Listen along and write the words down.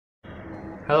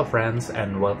Hello friends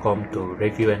and welcome to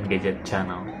Review and Gadget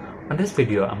channel. On this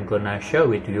video I'm gonna share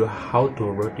with you how to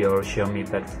root your Xiaomi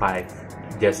Pad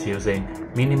 5 just using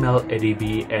minimal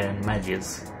ADB and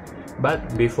Magis.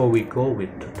 But before we go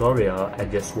with tutorial, I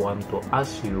just want to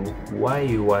ask you why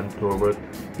you want to root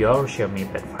your Xiaomi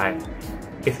Pad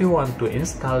 5. If you want to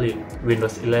install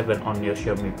Windows 11 on your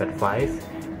Xiaomi Pad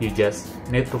 5, you just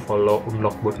need to follow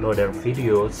unlock bootloader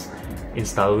videos,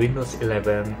 install Windows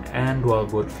 11 and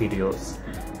dualboot videos.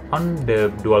 On the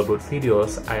dualboot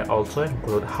videos, I also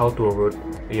include how to root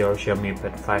your Xiaomi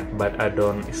Pad 5, but I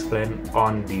don't explain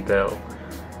on detail.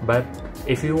 But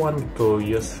if you want to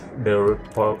use the root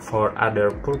for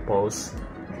other purpose,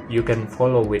 you can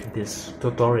follow with this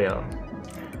tutorial.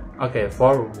 Okay,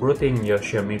 for rooting your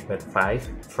Xiaomi Pad 5,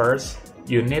 first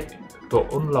you need to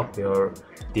unlock your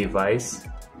device,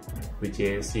 which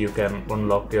is you can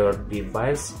unlock your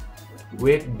device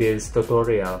with this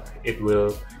tutorial. It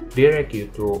will direct you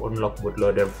to unlock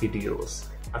bootloader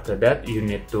videos. After that, you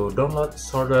need to download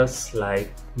sources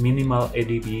like minimal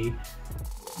ADB,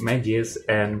 Magis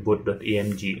and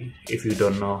boot.emg. If you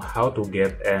don't know how to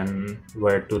get and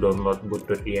where to download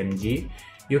boot.emg,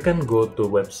 you can go to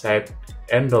website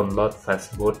and download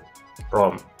fastboot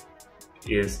ROM.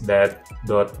 Is that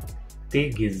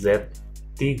 .tgz.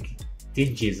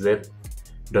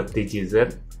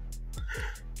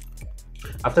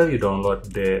 After you download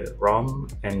the ROM,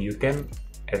 and you can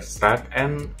extract,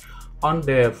 and on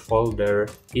the folder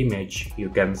image you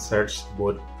can search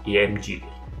boot.emg.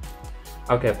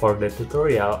 Okay, for the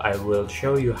tutorial I will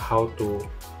show you how to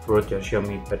root your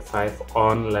Xiaomi Pad 5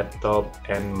 on laptop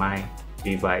and my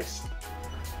device.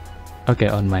 Okay,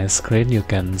 on my screen you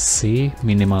can see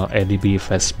minimal ADB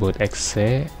fastboot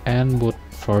exe and boot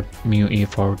for MIUI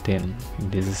 14.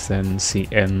 This is an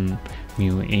CN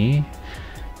MIUI.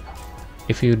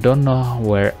 If you don't know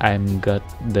where I'm got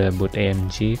the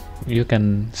boot.emg, you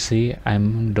can see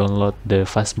I'm download the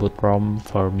fastboot ROM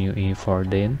for MIUI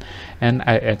 14 and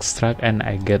I extract and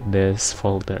I get this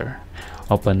folder.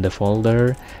 Open the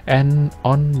folder, and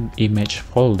on image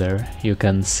folder you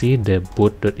can see the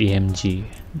boot.emg.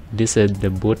 This is the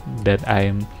boot that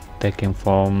I'm taking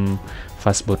from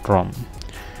fastboot ROM.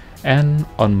 And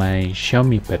on my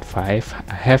Xiaomi Pad 5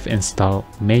 I have installed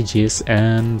Magis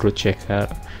and root checker.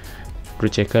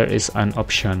 Root checker is an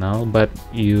optional, but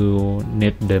you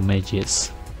need the Magis.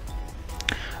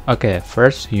 Okay,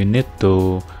 first you need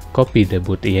to copy the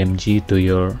boot.emg to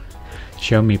your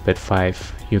Xiaomi Pad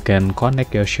 5. You can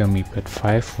connect your Xiaomi Pad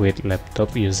 5 with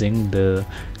laptop using the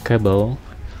cable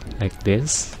like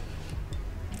this.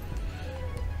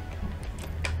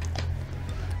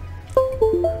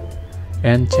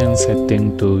 And change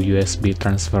setting to USB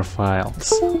transfer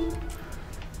files.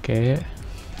 Okay.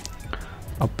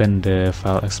 Open the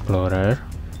file explorer,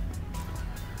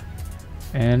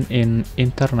 and in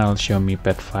internal Xiaomi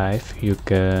Pad 5 you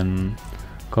can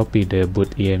copy the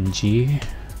boot.emg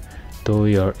to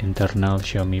your internal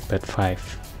Xiaomi Pad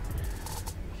 5.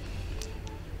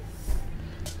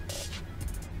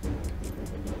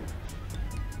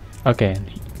 Okay,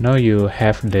 now you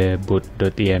have the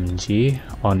boot.emg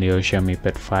on your Xiaomi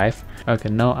Pad 5. Okay,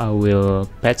 now I will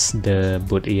patch the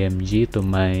boot.emg to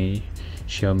my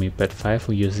Xiaomi Pad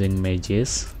 5 using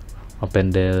Magis.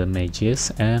 Open the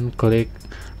Magis and click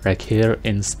right here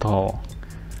install.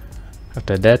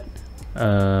 After that,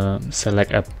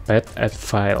 select a pad add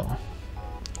file.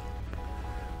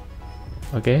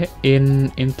 Okay,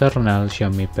 in internal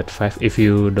Xiaomi Pad 5, if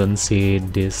you don't see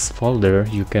this folder,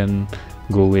 you can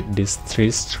go with this 3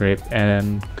 strip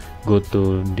and go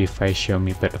to device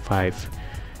Xiaomi Pad 5,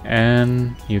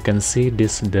 and you can see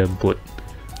this the boot.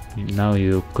 Now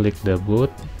you click the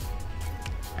boot,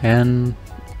 and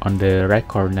on the right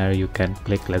corner you can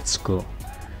click let's go.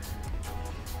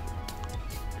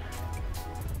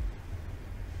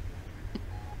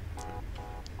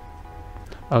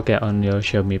 Okay, on your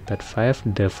Xiaomi Pad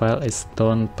 5 the file is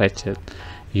done patched.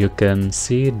 You can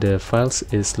see the files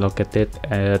is located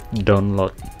at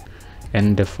download,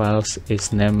 and the files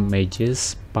is named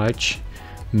Magis patch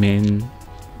min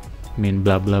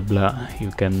blah blah blah.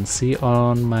 You can see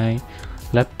on my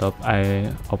laptop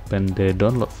I open the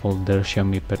download folder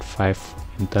Xiaomi Pad 5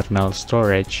 internal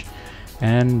storage,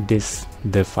 and this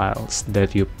the files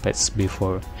that you patched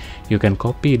before. You can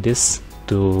copy this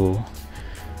to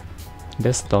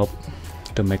desktop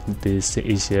to make this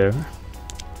easier.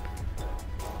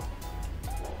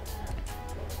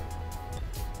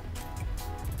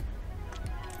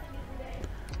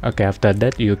 Okay, after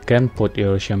that you can put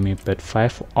your Xiaomi Pad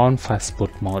 5 on fastboot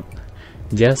mode.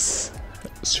 Just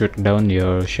shut down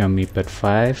your Xiaomi Pad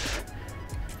 5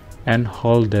 and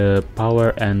hold the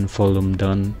power and volume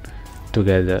down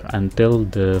together until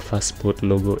the fastboot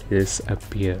logo is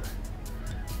appear.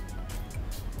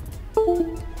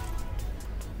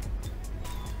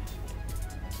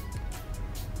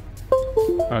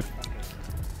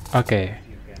 Okay,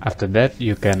 after that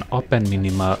you can open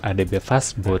minimal ADB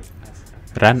fastboot,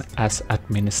 run as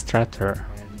administrator,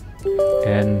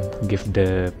 and give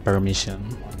the permission.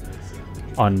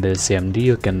 On the CMD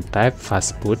you can type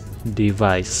fastboot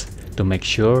device to make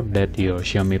sure that your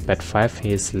Xiaomi Pad 5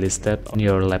 is listed on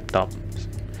your laptop.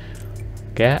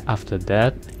 Okay, after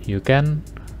that you can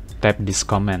type this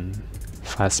command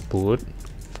fastboot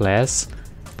flash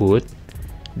boot.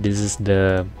 This is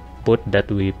the boot that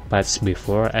we patched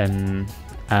before, and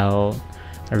I'll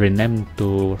rename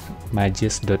to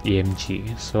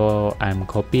magis.emg. So I'm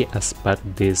copy as path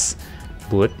this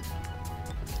boot,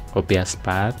 copy as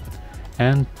path,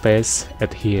 and paste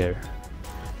it here.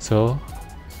 So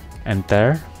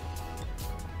enter.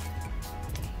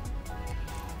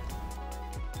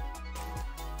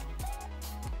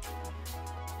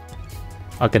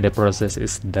 Okay, the process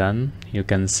is done. You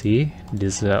can see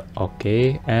this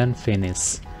okay and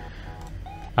finish.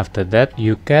 After that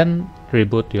you can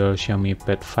reboot your Xiaomi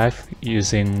Pad 5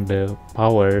 using the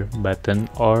power button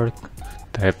or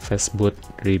type fastboot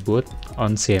reboot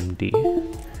on CMD.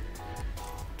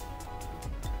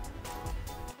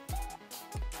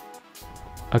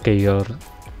 Okay, your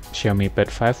Xiaomi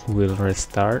Pad 5 will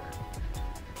restart.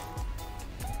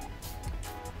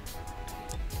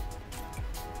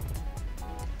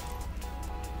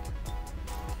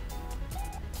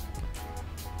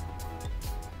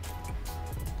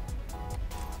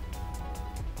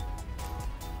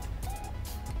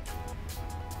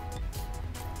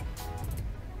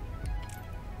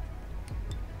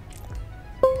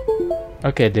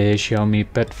 Okay, the Xiaomi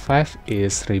Pad 5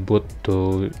 is reboot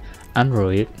to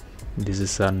Android. This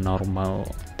is a normal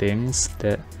things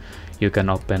that you can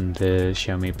open the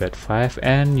Xiaomi Pad 5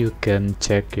 and you can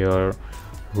check your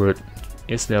root.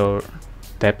 Is the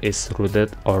tab is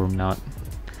rooted or not?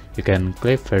 You can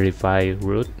click verify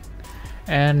root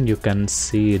and you can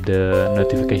see the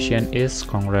notification is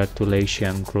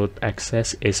congratulations, root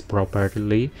access is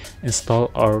properly installed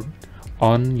or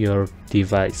on your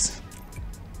device.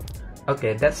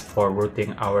 Okay, that's for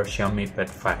rooting our Xiaomi Pad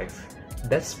 5.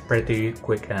 That's pretty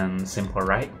quick and simple,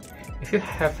 right? If you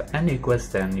have any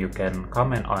question, you can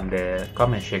comment on the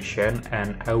comment section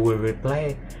and I will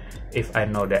reply if I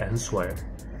know the answer.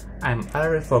 I'm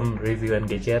Ari from Review and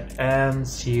Gadget and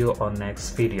see you on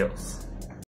next videos.